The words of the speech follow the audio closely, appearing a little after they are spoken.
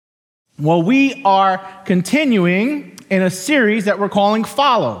Well, we are continuing in a series that we're calling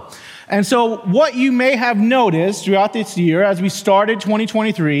Follow. And so what you may have noticed throughout this year as we started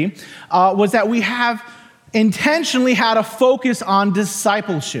 2023 was that we have intentionally had a focus on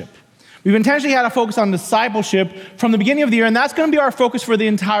discipleship. We've intentionally had a focus on discipleship from the beginning of the year, and that's going to be our focus for the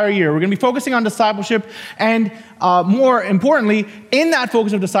entire year. We're going to be focusing on discipleship, and more importantly, in that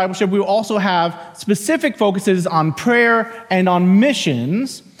focus of discipleship, we will also have specific focuses on prayer and on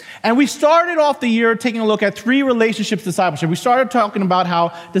missions. And we started off the year taking a look at 3 relationships discipleship. We started talking about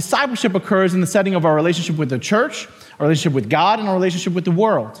how discipleship occurs in the setting of our relationship with the church, our relationship with God, and our relationship with the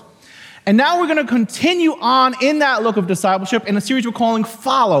world. And now we're going to continue on in that look of discipleship in a series we're calling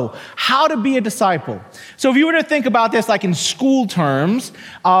Follow, How to Be a Disciple. So if you were to think about this like in school terms,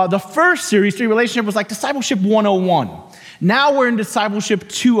 the first series, 3 Relationship, was like Discipleship 101. Now we're in Discipleship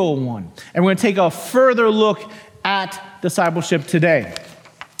 201, and we're going to take a further look at discipleship today.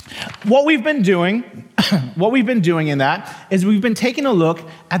 What we've been doing in that is we've been taking a look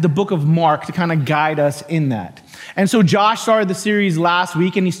at the book of Mark to kind of guide us in that. And so Josh started the series last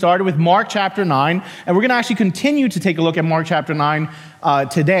week, and he started with Mark chapter 9, and we're going to actually continue to take a look at Mark chapter 9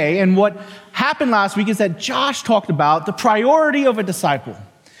 today. And what happened last week is that Josh talked about the priority of a disciple.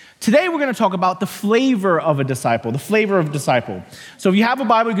 Today we're going to talk about the flavor of a disciple, the flavor of a disciple. So if you have a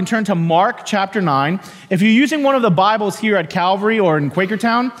Bible, you can turn to Mark chapter 9. If you're using one of the Bibles here at Calvary or in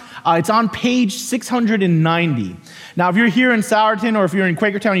Quakertown, it's on page 690. Now, if you're here in Sourton or if you're in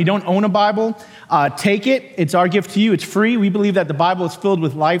Quakertown and you don't own a Bible, take it. It's our gift to you. It's free. We believe that the Bible is filled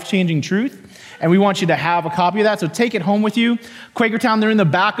with life-changing truth, and we want you to have a copy of that, so take it home with you. Quakertown, they're in the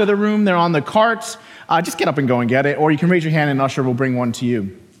back of the room. They're on the carts. Just get up and go and get it, or you can raise your hand and an usher will bring one to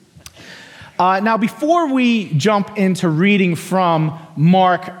you. Now, before we jump into reading from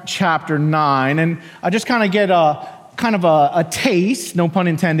Mark chapter 9, and I just kind of get a taste, no pun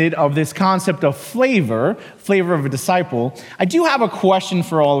intended, of this concept of flavor of a disciple, I do have a question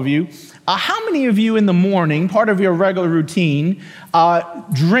for all of you. How many of you in the morning, part of your regular routine,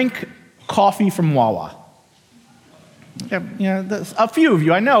 drink coffee from Wawa? Yeah, a few of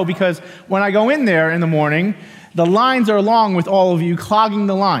you, I know, because when I go in there in the morning, the lines are long with all of you clogging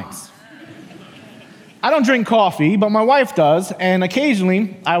the lines. I don't drink coffee, but my wife does, and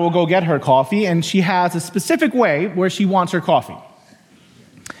occasionally I will go get her coffee, and she has a specific way where she wants her coffee.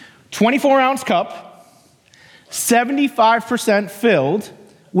 24-ounce cup, 75% filled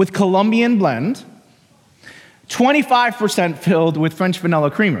with Colombian blend, 25% filled with French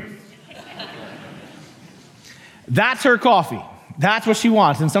vanilla creamer. That's her coffee. That's what she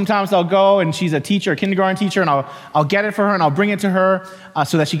wants. And sometimes I'll go, and she's a teacher, a kindergarten teacher, and I'll get it for her, and I'll bring it to her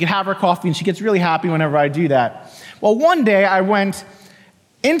so that she can have her coffee, and she gets really happy whenever I do that. Well, one day I went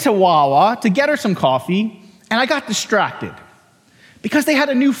into Wawa to get her some coffee, and I got distracted because they had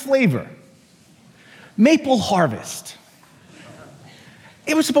a new flavor, Maple Harvest.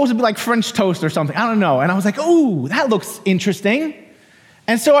 It was supposed to be like French toast or something. I don't know. And I was like, ooh, that looks interesting.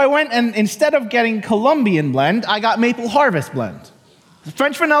 And so I went, and instead of getting Colombian blend, I got Maple Harvest blend.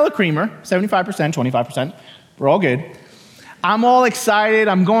 French vanilla creamer, 75%, 25%. We're all good. I'm all excited.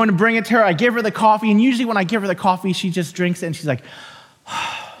 I'm going to bring it to her. I give her the coffee, and usually when I give her the coffee, she just drinks it, and she's like,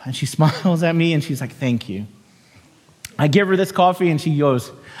 and she smiles at me, and she's like, thank you. I give her this coffee, and she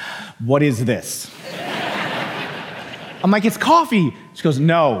goes, what is this? I'm like, it's coffee. She goes,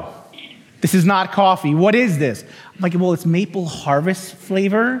 no, this is not coffee. What is this? I'm like, well, it's Maple Harvest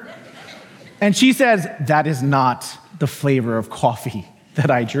flavor. And she says, that is not the flavor of coffee that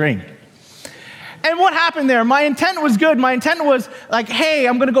I drink. And what happened there? My intent was good. My intent was like, hey,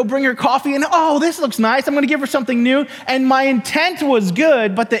 I'm going to go bring her coffee, and oh, this looks nice. I'm going to give her something new. And my intent was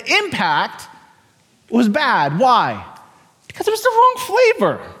good, but the impact was bad. Why? Because it was the wrong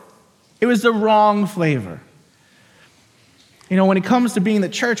flavor. It was the wrong flavor. You know, when it comes to being the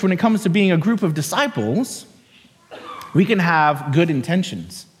church, when it comes to being a group of disciples, we can have good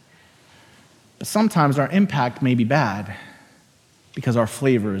intentions. But sometimes our impact may be bad because our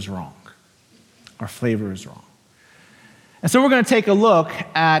flavor is wrong. Our flavor is wrong. And so we're going to take a look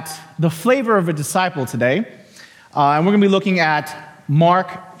at the flavor of a disciple today. And we're going to be looking at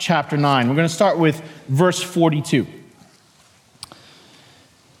Mark chapter 9. We're going to start with verse 42.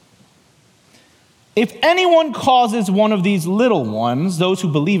 If anyone causes one of these little ones, those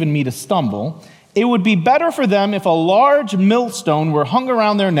who believe in me, to stumble, it would be better for them if a large millstone were hung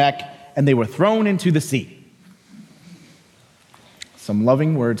around their neck and they were thrown into the sea. Some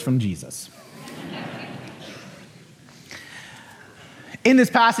loving words from Jesus. In this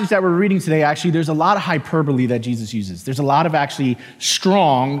passage that we're reading today, actually, there's a lot of hyperbole that Jesus uses. There's a lot of actually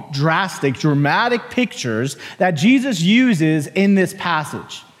strong, drastic, dramatic pictures that Jesus uses in this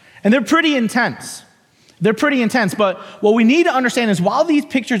passage. And they're pretty intense. They're pretty intense, but what we need to understand is while these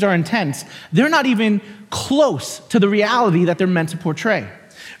pictures are intense, they're not even close to the reality that they're meant to portray.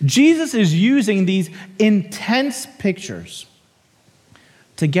 Jesus is using these intense pictures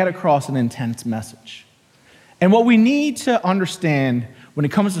to get across an intense message. And what we need to understand when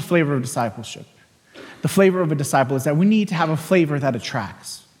it comes to flavor of discipleship, the flavor of a disciple is that we need to have a flavor that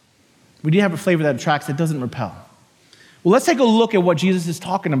attracts. We need to have a flavor that attracts, that doesn't repel. Well, let's take a look at what Jesus is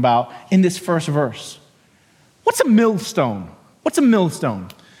talking about in this first verse. What's a millstone? What's a millstone?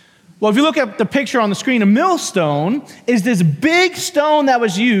 Well, if you look at the picture on the screen, a millstone is this big stone that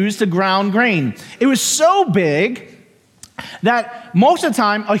was used to ground grain. It was so big that most of the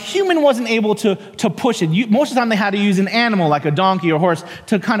time, a human wasn't able to push it. Most of the time, they had to use an animal like a donkey or horse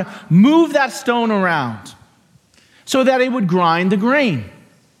to kind of move that stone around so that it would grind the grain.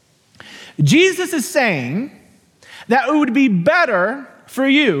 Jesus is saying that it would be better for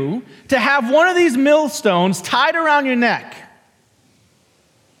you to have one of these millstones tied around your neck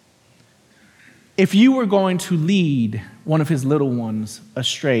if you were going to lead one of his little ones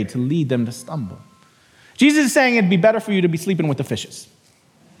astray, to lead them to stumble. Jesus is saying it'd be better for you to be sleeping with the fishes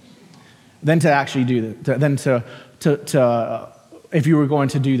than to actually do that, if you were going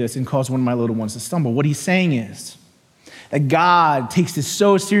to do this and cause one of my little ones to stumble. What he's saying is that God takes this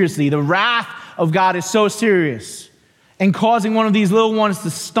so seriously. The wrath of God is so serious and causing one of these little ones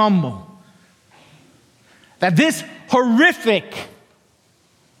to stumble, that this horrific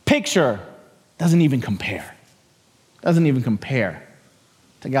picture doesn't even compare. Doesn't even compare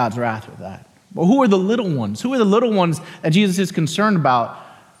to God's wrath with that. But who are the little ones? Who are the little ones that Jesus is concerned about,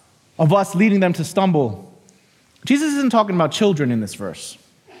 of us leading them to stumble? Jesus isn't talking about children in this verse.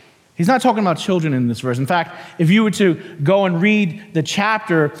 He's not talking about children in this verse. In fact, if you were to go and read the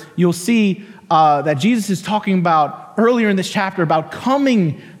chapter, you'll see that Jesus is talking about, earlier in this chapter, about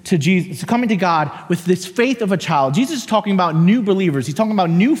coming to Jesus, coming to God with this faith of a child. Jesus is talking about new believers. He's talking about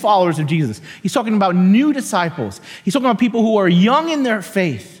new followers of Jesus. He's talking about new disciples. He's talking about people who are young in their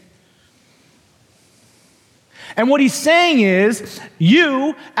faith. And what he's saying is,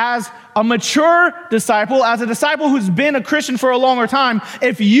 you, as a mature disciple, as a disciple who's been a Christian for a longer time,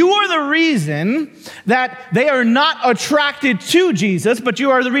 if you are the reason that they are not attracted to Jesus, but you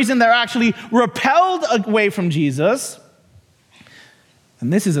are the reason they're actually repelled away from Jesus, then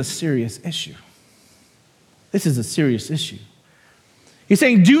this is a serious issue. This is a serious issue. He's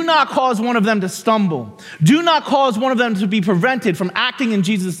saying, do not cause one of them to stumble. Do not cause one of them to be prevented from acting in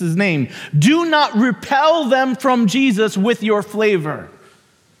Jesus' name. Do not repel them from Jesus with your flavor.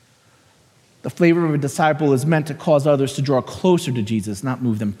 The flavor of a disciple is meant to cause others to draw closer to Jesus, not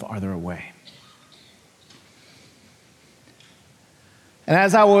move them farther away. And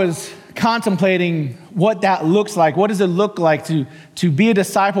as I was contemplating what that looks like, what does it look like to be a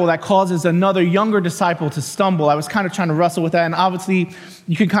disciple that causes another younger disciple to stumble, I was kind of trying to wrestle with that. And obviously,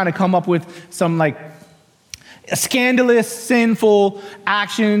 you can kind of come up with some like scandalous, sinful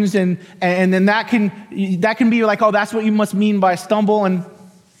actions, and then that can be like, oh, that's what you must mean by stumble. And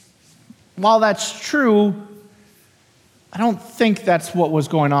while that's true, I don't think that's what was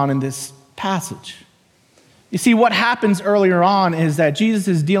going on in this passage. You see, what happens earlier on is that Jesus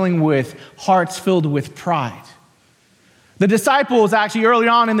is dealing with hearts filled with pride. The disciples actually early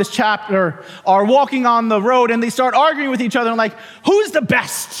on in this chapter are walking on the road and they start arguing with each other and like, who's the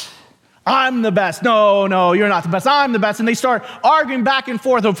best? I'm the best. No, you're not the best. I'm the best. And they start arguing back and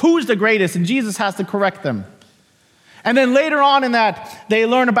forth of who's the greatest, and Jesus has to correct them. And then later on in that, they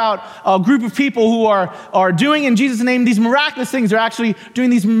learn about a group of people who are doing in Jesus' name these miraculous things. They're actually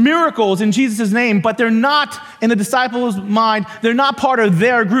doing these miracles in Jesus' name, but they're not in the disciples' mind. They're not part of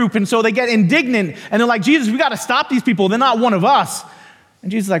their group. And so they get indignant and they're like, Jesus, we got to stop these people. They're not one of us.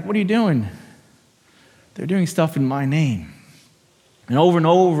 And Jesus is like, what are you doing? They're doing stuff in my name. And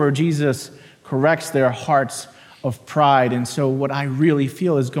over, Jesus corrects their hearts of pride. And so what I really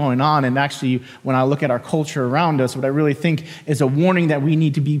feel is going on, and actually when I look at our culture around us, what I really think is a warning that we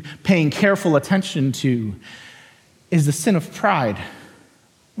need to be paying careful attention to is the sin of pride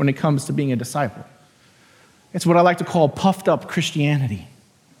when it comes to being a disciple. It's what I like to call puffed up Christianity.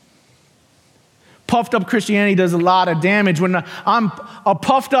 Puffed up Christianity does a lot of damage. When I'm a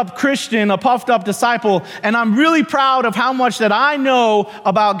puffed up Christian, a puffed up disciple, and I'm really proud of how much that I know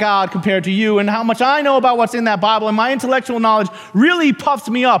about God compared to you, and how much I know about what's in that Bible, and my intellectual knowledge really puffs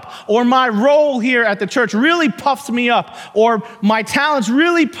me up, or my role here at the church really puffs me up, or my talents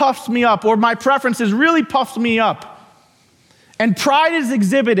really puffs me up, or my preferences really puffs me up. And pride is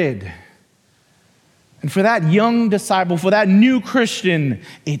exhibited. And for that young disciple, for that new Christian,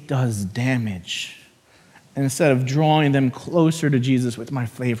 it does damage. And instead of drawing them closer to Jesus with my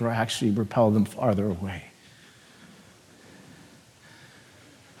flavor, I actually repel them farther away.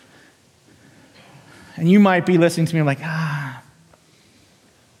 And you might be listening to me like,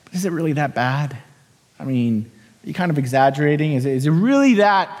 is it really that bad? I mean, are you kind of exaggerating? Is it really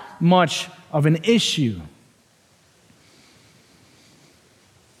that much of an issue?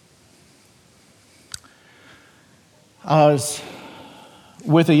 I was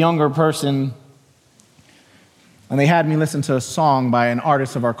with a younger person, and they had me listen to a song by an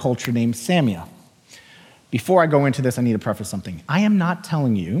artist of our culture named Samia. Before I go into this, I need to preface something. I am not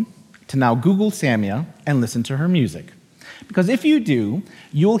telling you to now Google Samia and listen to her music. Because if you do,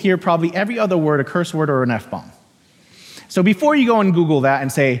 you'll hear probably every other word, a curse word or an F-bomb. So before you go and Google that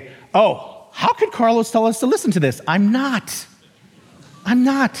and say, oh, how could Carlos tell us to listen to this? I'm not.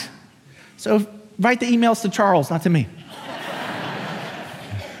 So write the emails to Charles, not to me.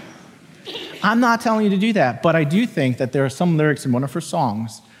 I'm not telling you to do that, but I do think that there are some lyrics in one of her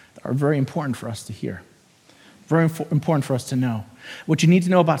songs that are very important for us to hear, very important for us to know. What you need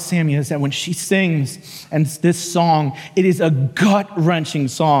to know about Samia is that when she sings and this song, it is a gut-wrenching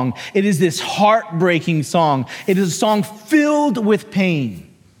song. It is this heartbreaking song. It is a song filled with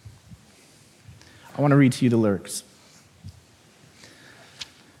pain. I want to read to you the lyrics.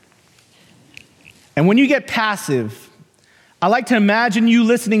 And when you get passive, I like to imagine you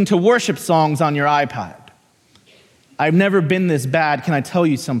listening to worship songs on your iPad. I've never been this bad. Can I tell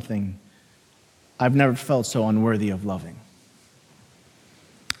you something? I've never felt so unworthy of loving.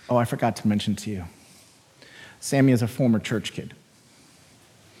 Oh, I forgot to mention to you, Samia is a former church kid.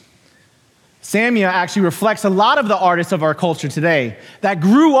 Samia actually reflects a lot of the artists of our culture today that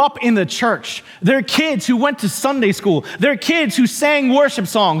grew up in the church. They're kids who went to Sunday school. They're kids who sang worship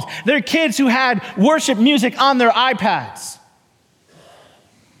songs. They're kids who had worship music on their iPads.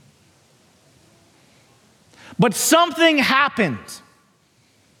 But something happened.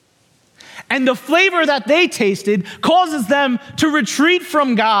 And the flavor that they tasted causes them to retreat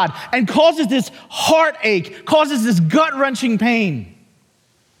from God and causes this heartache, causes this gut-wrenching pain.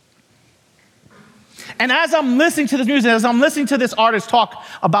 And as I'm listening to this music, as I'm listening to this artist talk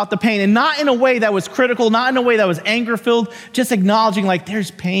about the pain, and not in a way that was critical, not in a way that was anger-filled, just acknowledging like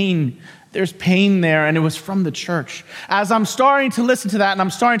there's pain there, and it was from the church. As I'm starting to listen to that, and I'm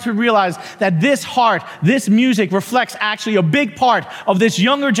starting to realize that this heart, this music reflects actually a big part of this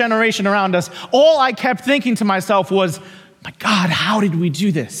younger generation around us, all I kept thinking to myself was, my God, how did we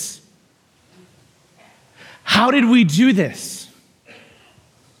do this? How did we do this?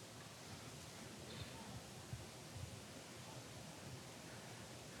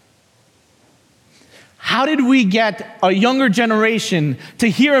 How did we get a younger generation to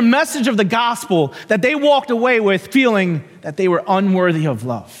hear a message of the gospel that they walked away with feeling that they were unworthy of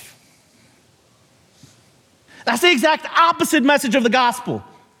love? That's the exact opposite message of the gospel.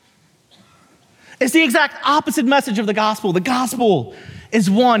 It's the exact opposite message of the gospel. The gospel is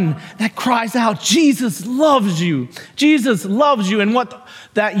one that cries out, Jesus loves you. Jesus loves you. And what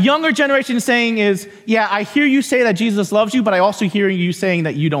that younger generation is saying is, yeah, I hear you say that Jesus loves you, but I also hear you saying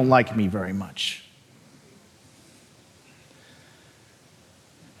that you don't like me very much.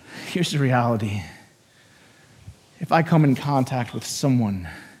 Here's the reality. If I come in contact with someone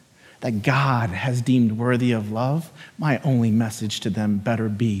that God has deemed worthy of love, my only message to them better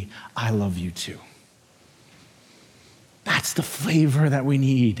be, I love you too. That's the flavor that we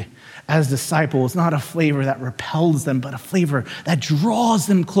need as disciples, not a flavor that repels them, but a flavor that draws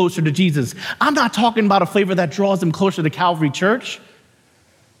them closer to Jesus. I'm not talking about a flavor that draws them closer to Calvary Church.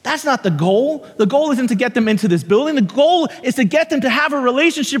 That's not the goal. The goal isn't to get them into this building. The goal is to get them to have a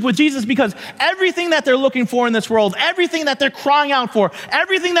relationship with Jesus, because everything that they're looking for in this world, everything that they're crying out for,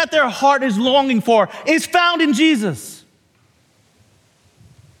 everything that their heart is longing for is found in Jesus.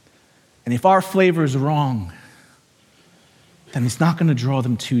 And if our flavor is wrong, then it's not going to draw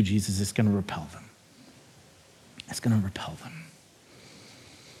them to Jesus. It's going to repel them. It's going to repel them.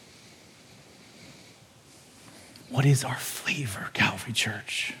 What is our flavor, Calvary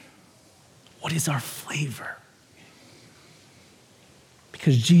Church? What is our flavor?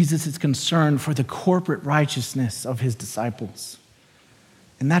 Because Jesus is concerned for the corporate righteousness of his disciples.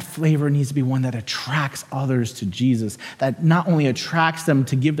 And that flavor needs to be one that attracts others to Jesus, that not only attracts them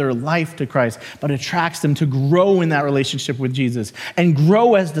to give their life to Christ, but attracts them to grow in that relationship with Jesus and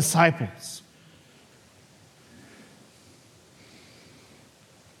grow as disciples.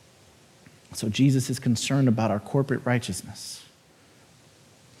 So Jesus is concerned about our corporate righteousness.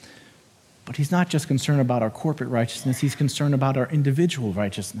 But he's not just concerned about our corporate righteousness, he's concerned about our individual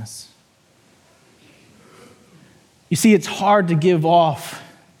righteousness. You see, it's hard to give off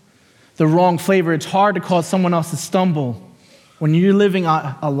the wrong flavor. It's hard to cause someone else to stumble when you're living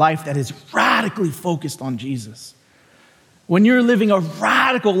a life that is radically focused on Jesus. When you're living a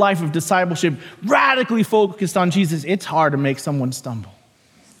radical life of discipleship, radically focused on Jesus, it's hard to make someone stumble.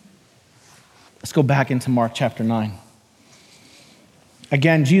 Let's go back into Mark chapter 9.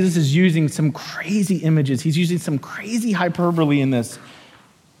 Again, Jesus is using some crazy images. He's using some crazy hyperbole in this.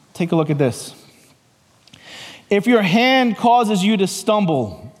 Take a look at this. If your hand causes you to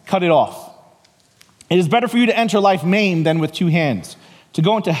stumble, cut it off. It is better for you to enter life maimed than with two hands, to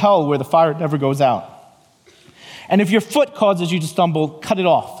go into hell where the fire never goes out. And if your foot causes you to stumble, cut it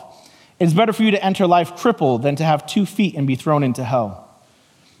off. It is better for you to enter life crippled than to have 2 feet and be thrown into hell.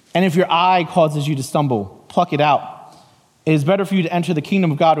 And if your eye causes you to stumble, pluck it out. It is better for you to enter the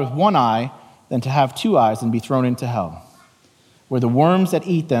kingdom of God with one eye than to have 2 eyes and be thrown into hell, where the worms that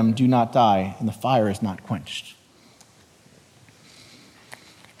eat them do not die and the fire is not quenched.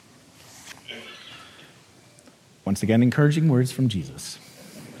 Once again, encouraging words from Jesus.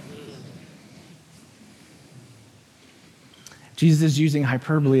 Jesus is using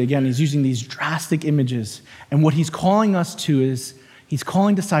hyperbole again. He's using these drastic images. And what he's calling us to is, he's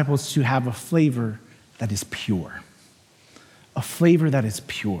calling disciples to have a flavor that is pure. A flavor that is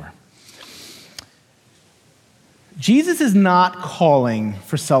pure. Jesus is not calling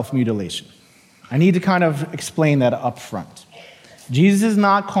for self-mutilation. I need to kind of explain that up front. Jesus is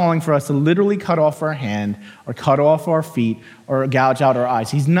not calling for us to literally cut off our hand or cut off our feet or gouge out our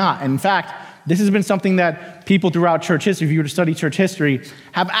eyes. He's not. And in fact, this has been something that people throughout church history, if you were to study church history,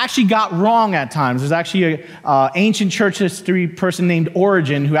 have actually got wrong at times. There's actually an ancient church history person named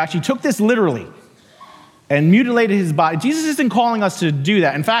Origen who actually took this literally and mutilated his body. Jesus isn't calling us to do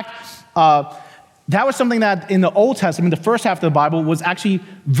that. In fact, that was something that in the Old Testament, the first half of the Bible, was actually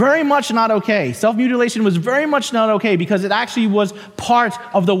very much not okay. Self-mutilation was very much not okay because it actually was part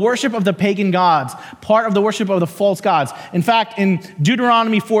of the worship of the pagan gods, part of the worship of the false gods. In fact, in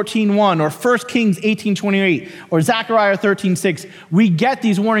Deuteronomy 14:1 or 1 Kings 18:28 or Zechariah 13:6, we get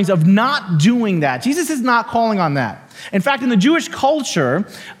these warnings of not doing that. Jesus is not calling on that. In fact, in the Jewish culture,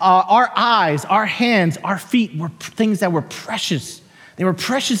 our eyes, our hands, our feet were things that were precious. They were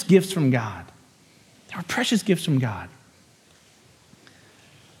precious gifts from God. They were precious gifts from God.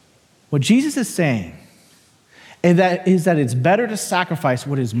 What Jesus is saying is that it's better to sacrifice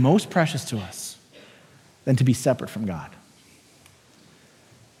what is most precious to us than to be separate from God.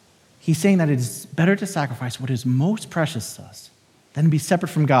 He's saying that it is better to sacrifice what is most precious to us than to be separate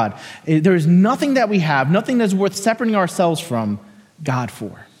from God. There is nothing that we have, nothing that's worth separating ourselves from God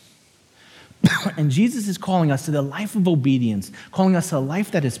for. And Jesus is calling us to the life of obedience, calling us to a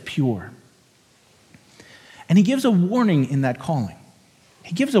life that is pure. And he gives a warning in that calling.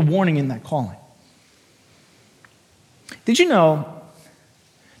 He gives a warning in that calling. Did you know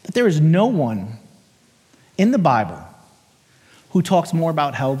that there is no one in the Bible who talks more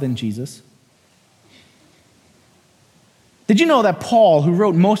about hell than Jesus? Did you know that Paul, who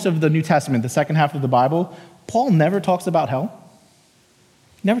wrote most of the New Testament, the second half of the Bible, Paul never talks about hell?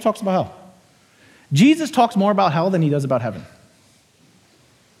 He never talks about hell. Jesus talks more about hell than he does about heaven.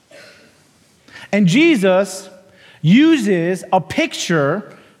 And Jesus uses a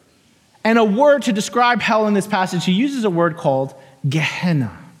picture and a word to describe hell in this passage. He uses a word called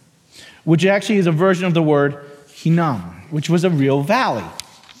Gehenna, which actually is a version of the word Hinnom, which was a real valley.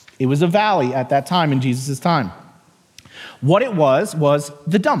 It was a valley at that time in Jesus' time. What it was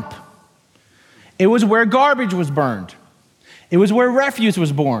the dump. It was where garbage was burned. It was where refuse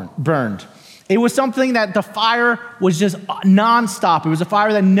was burned. It was something that the fire was just nonstop. It was a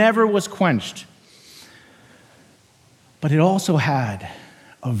fire that never was quenched. But it also had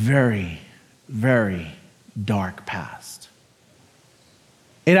a very, very dark past.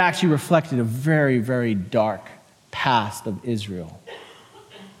 It actually reflected a very, very dark past of Israel.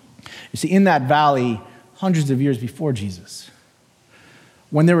 You see, in that valley, hundreds of years before Jesus,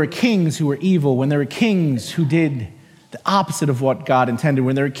 when there were kings who were evil, when there were kings who did the opposite of what God intended,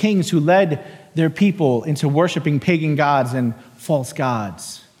 when there were kings who led their people into worshiping pagan gods and false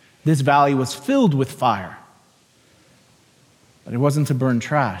gods, this valley was filled with fire. But it wasn't to burn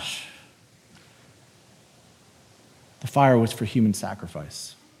trash. The fire was for human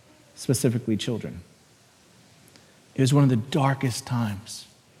sacrifice, specifically children. It was one of the darkest times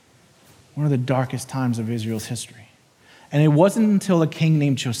of Israel's history. And it wasn't until a king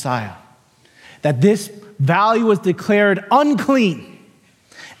named Josiah that this valley was declared unclean.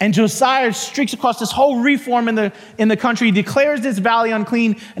 And Josiah streaks across this whole reform in the country, he declares this valley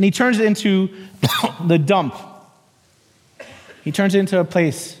unclean, and he turns it into the dump. He turns it into a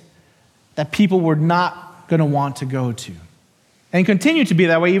place that people were not going to want to go to. and continued to be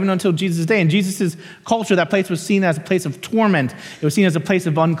that way even until Jesus' day. In Jesus' culture, that place was seen as a place of torment. It was seen as a place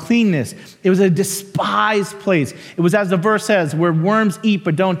of uncleanness. It was a despised place. It was, as the verse says, where worms eat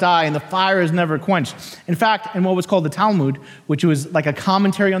but don't die, and the fire is never quenched. In fact, in what was called the Talmud, which was like a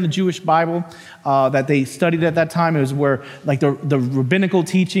commentary on the Jewish Bible that they studied at that time, it was where like the rabbinical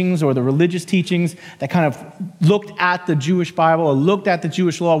teachings or the religious teachings that kind of looked at the Jewish Bible or looked at the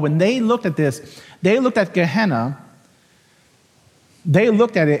Jewish law. When they looked at this, they looked at Gehenna. They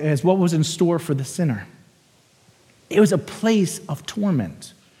looked at it as what was in store for the sinner. It was a place of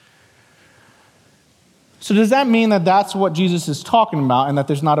torment. So does that mean that that's what Jesus is talking about and that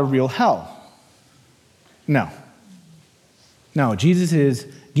there's not a real hell? No. No, Jesus is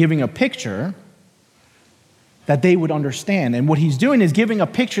giving a picture that they would understand. And what he's doing is giving a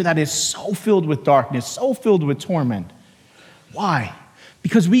picture that is so filled with darkness, so filled with torment. Why?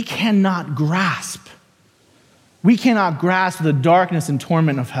 Because we cannot grasp the darkness and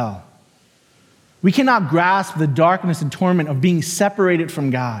torment of hell. We cannot grasp the darkness and torment of being separated from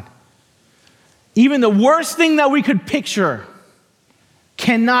God. Even the worst thing that we could picture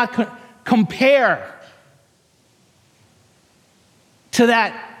cannot compare to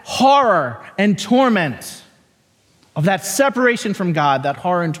that horror and torment of that separation from God, that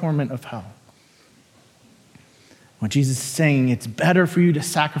horror and torment of hell. What Jesus is saying, it's better for you to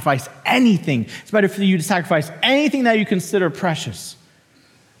sacrifice anything. It's better for you to sacrifice anything that you consider precious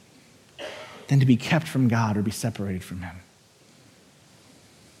than to be kept from God or be separated from him.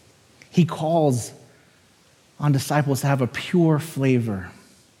 He calls on disciples to have a pure flavor.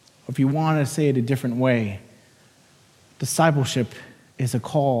 If you want to say it a different way, discipleship is a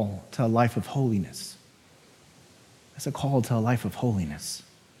call to a life of holiness. It's a call to a life of holiness,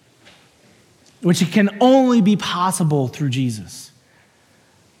 which can only be possible through Jesus.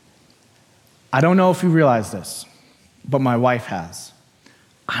 I don't know if you realize this, but my wife has.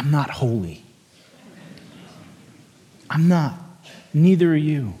 I'm not holy. I'm not. Neither are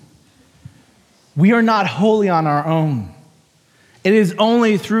you. We are not holy on our own. It is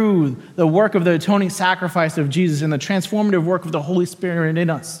only through the work of the atoning sacrifice of Jesus and the transformative work of the Holy Spirit in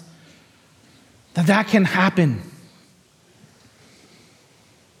us that can happen.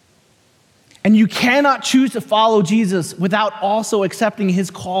 And you cannot choose to follow Jesus without also accepting his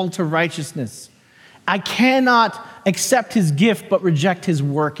call to righteousness. I cannot accept his gift but reject his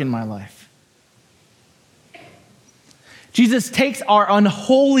work in my life. Jesus takes our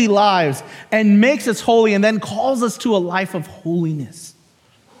unholy lives and makes us holy and then calls us to a life of holiness.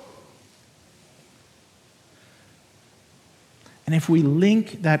 And if we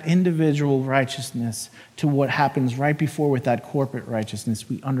link that individual righteousness to what happens right before with that corporate righteousness,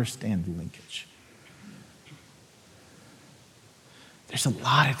 we understand the linkage. There's a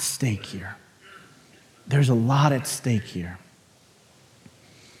lot at stake here. There's a lot at stake here.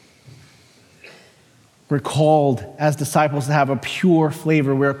 We're called as disciples to have a pure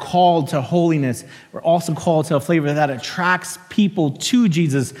flavor. We're called to holiness. We're also called to a flavor that attracts people to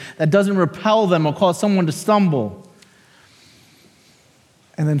Jesus, that doesn't repel them or cause someone to stumble.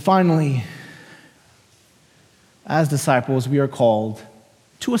 And then finally, as disciples, we are called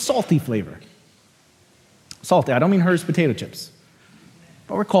to a salty flavor. Salty, I don't mean Hers potato chips,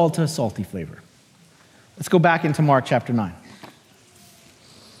 but we're called to a salty flavor. Let's go back into Mark chapter 9.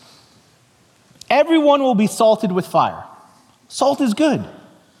 Everyone will be salted with fire. Salt is good,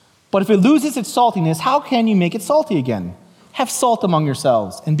 but if it loses its saltiness, how can you make it salty again? Have salt among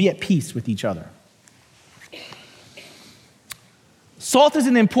yourselves and be at peace with each other. Salt is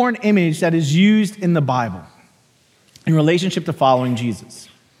an important image that is used in the Bible in relationship to following Jesus.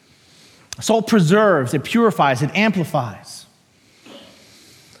 Salt preserves, it purifies, it amplifies.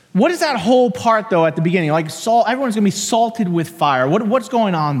 What is that whole part, though, at the beginning? Like salt, everyone's going to be salted with fire. What's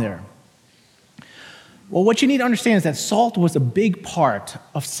going on there? Well, what you need to understand is that salt was a big part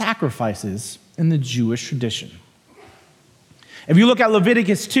of sacrifices in the Jewish tradition. If you look at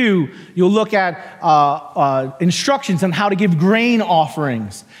Leviticus 2, you'll look at instructions on how to give grain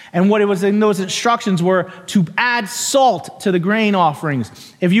offerings. And what it was in those instructions were to add salt to the grain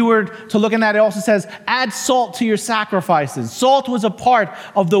offerings. If you were to look at that, it also says, add salt to your sacrifices. Salt was a part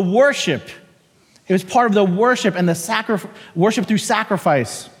of the worship. It was part of the worship and the worship through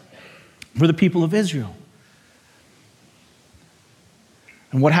sacrifice for the people of Israel.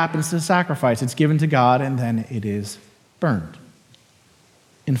 And what happens to the sacrifice? It's given to God and then it is burned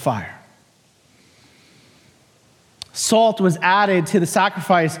in fire. Salt was added to the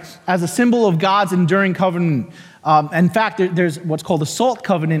sacrifice as a symbol of God's enduring covenant. In fact, there's what's called the salt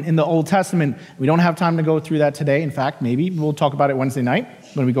covenant in the Old Testament. We don't have time to go through that today. In fact, maybe we'll talk about it Wednesday night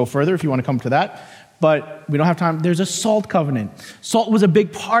when we go further if you want to come to that. but we don't have time. There's a salt covenant. Salt was a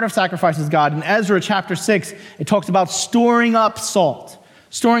big part of sacrifices, God. In Ezra chapter 6, it talks about storing up salt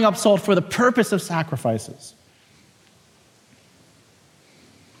for the purpose of sacrifices.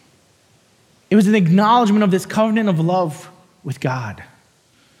 It was an acknowledgement of this covenant of love with God.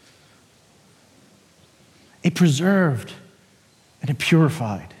 It preserved and it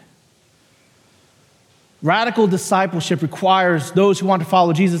purified. Radical discipleship requires those who want to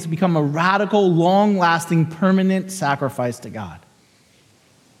follow Jesus to become a radical, long-lasting, permanent sacrifice to God.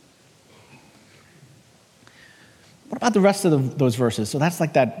 What about the rest of those verses? So that's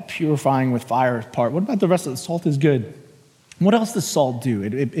like that purifying with fire part. What about the rest of the salt is good? What else does salt do?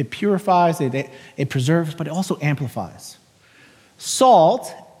 It purifies, it preserves, but it also amplifies.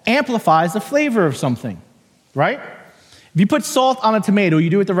 Salt amplifies the flavor of something, right? If you put salt on a tomato, you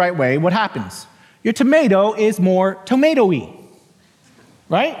do it the right way, what happens? Your tomato is more tomato-y,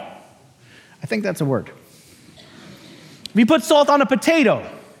 right? I think that's a word. If you put salt on a potato,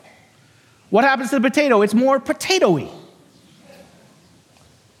 what happens to the potato? It's more potato-y.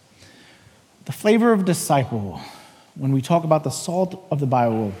 The flavor of disciple, when we talk about the salt of the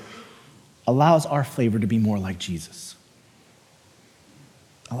Bible, allows our flavor to be more like Jesus.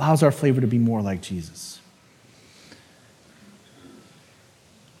 Allows our flavor to be more like Jesus.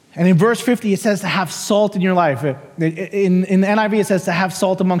 And in verse 50, it says to have salt in your life. In the NIV, it says to have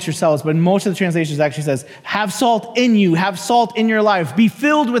salt amongst yourselves, but in most of the translations, it actually says have salt in you, have salt in your life, be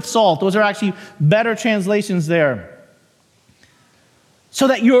filled with salt. Those are actually better translations there. So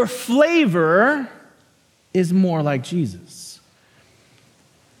that your flavor is more like Jesus.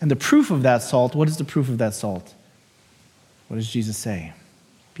 And the proof of that salt, what is the proof of that salt? What does Jesus say?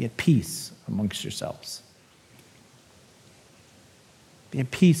 Be at peace amongst yourselves. Be at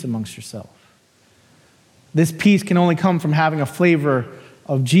peace amongst yourself. This peace can only come from having a flavor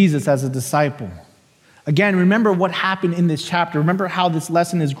of Jesus as a disciple. Again, remember what happened in this chapter. Remember how this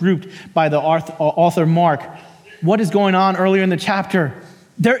lesson is grouped by the author Mark. What is going on earlier in the chapter?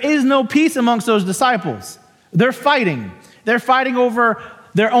 There is no peace amongst those disciples. They're fighting. They're fighting over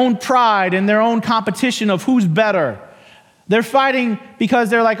their own pride and their own competition of who's better. They're fighting because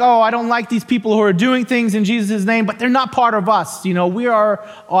they're like, oh, I don't like these people who are doing things in Jesus' name, but they're not part of us. You know, we are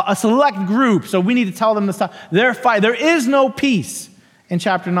a select group, so we need to tell them to stop. They're fighting. There is no peace in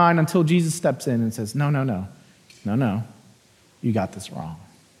chapter 9 until Jesus steps in and says, no, you got this wrong.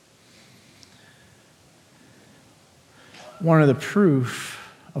 One of the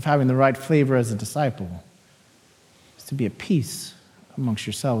proof of having the right flavor as a disciple is to be at peace amongst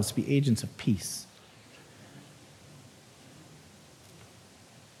yourselves, to be agents of peace.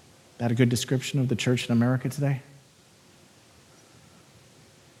 Is that a good description of the church in America today?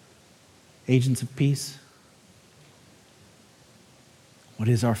 Agents of peace? What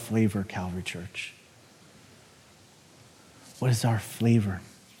is our flavor, Calvary Church? What is our flavor?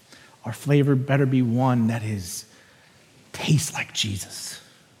 Our flavor better be one that tastes like Jesus.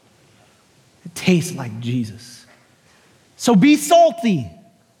 It tastes like Jesus. So be salty.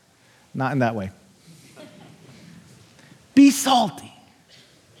 Not in that way. Be salty.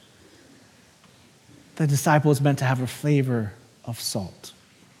 The disciple is meant to have a flavor of salt.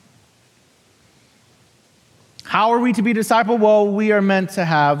 How are we to be a disciple? Well, we are meant to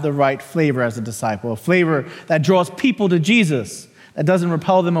have the right flavor as a disciple, a flavor that draws people to Jesus, that doesn't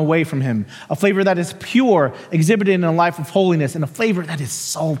repel them away from him, a flavor that is pure, exhibited in a life of holiness, and a flavor that is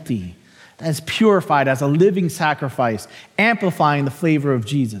salty, that is purified as a living sacrifice, amplifying the flavor of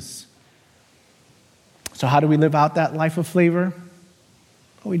Jesus. So how do we live out that life of flavor?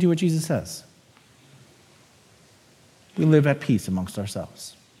 Well, we do what Jesus says. We live at peace amongst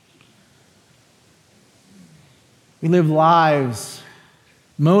ourselves. We live lives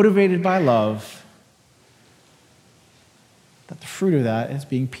motivated by love, that the fruit of that is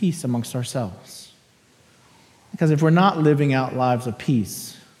being peace amongst ourselves. Because if we're not living out lives of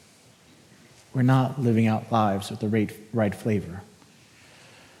peace, we're not living out lives with the right flavor.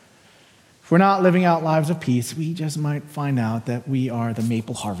 If we're not living out lives of peace, we just might find out that we are the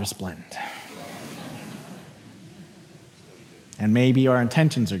Maple Harvest Blend. And maybe our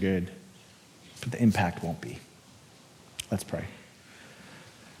intentions are good, but the impact won't be. Let's pray.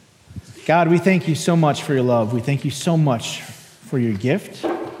 God, we thank you so much for your love. We thank you so much for your gift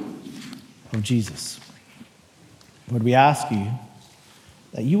of Jesus. Lord, we ask you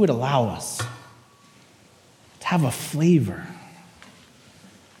that you would allow us to have a flavor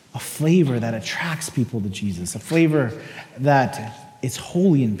that attracts people to Jesus, a flavor that is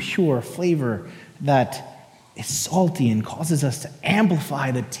holy and pure, a flavor that is salty and causes us to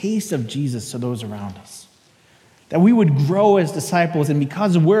amplify the taste of Jesus to those around us. That we would grow as disciples, and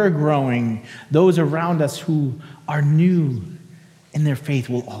because we're growing, those around us who are new in their faith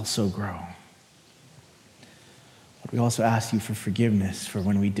will also grow. But we also ask you for forgiveness for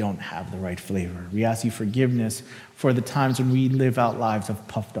when we don't have the right flavor. We ask you forgiveness for the times when we live out lives of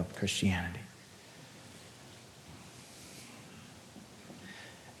puffed up Christianity.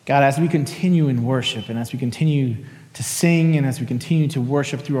 God, as we continue in worship and as we continue to sing and as we continue to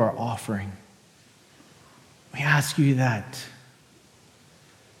worship through our offering, we ask you that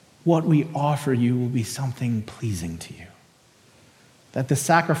what we offer you will be something pleasing to you. That the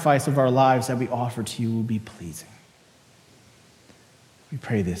sacrifice of our lives that we offer to you will be pleasing. We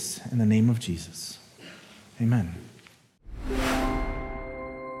pray this in the name of Jesus. Amen.